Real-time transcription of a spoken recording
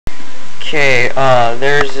Okay,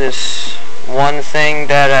 there's this one thing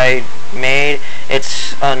that I made.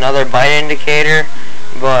 It's another bite indicator,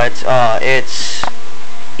 but it's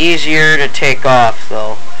easier to take off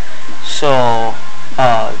though. So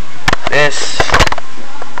this,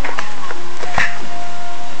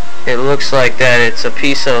 it looks like that. It's a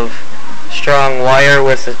piece of strong wire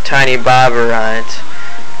with a tiny bobber on it.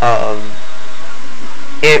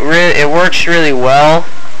 It works really well,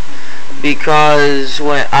 because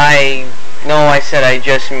when I said I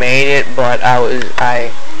just made it, but a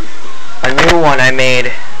new one I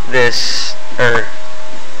made this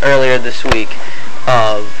earlier this week.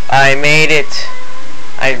 I made it.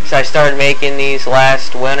 I started making these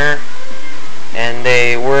last winter, and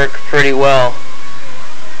they work pretty well.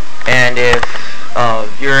 And if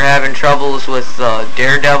you're having troubles with the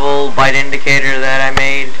Daredevil bite indicator that I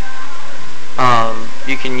made,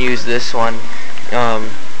 you can use this one.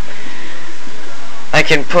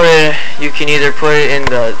 You can either put it in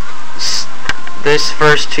this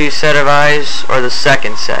first two set of eyes or the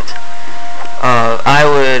second set. I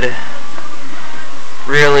would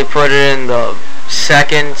really put it in the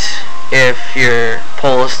second if your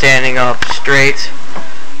pole is standing up straight.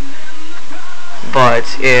 But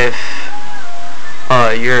if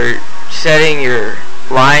you're setting your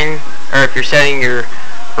line, or if you're setting your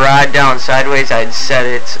rod down sideways, I'd set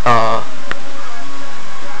it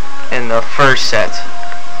in the first set.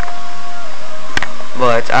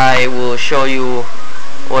 But I will show you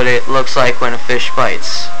what it looks like when a fish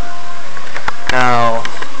bites. Now,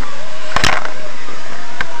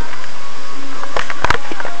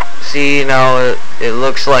 see, now it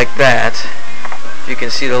looks like that. You can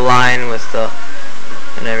see the line with the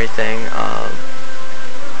and everything.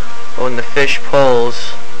 When the fish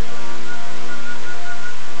pulls,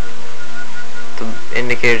 the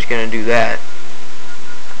indicator's going to do that.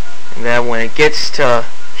 And then when it gets to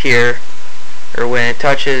here, or when it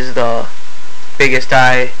touches the biggest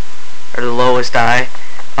eye or the lowest eye,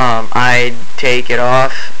 I'd take it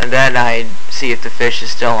off, and then I'd see if the fish is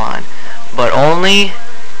still on. But only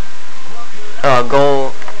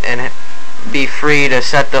go and be free to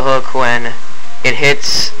set the hook when it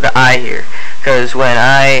hits the eye here, because when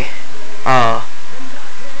I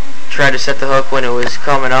tried to set the hook when it was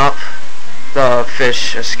coming up, the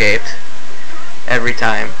fish escaped every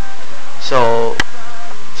time. So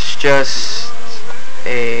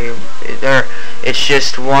it's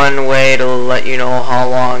just one way to let you know how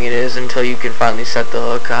long it is until you can finally set the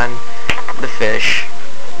hook on the fish.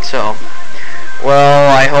 So,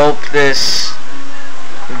 well, I hope this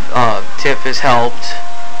tip has helped.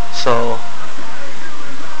 So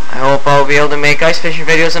I hope I'll be able to make ice fishing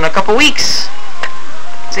videos in a couple weeks.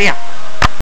 See ya.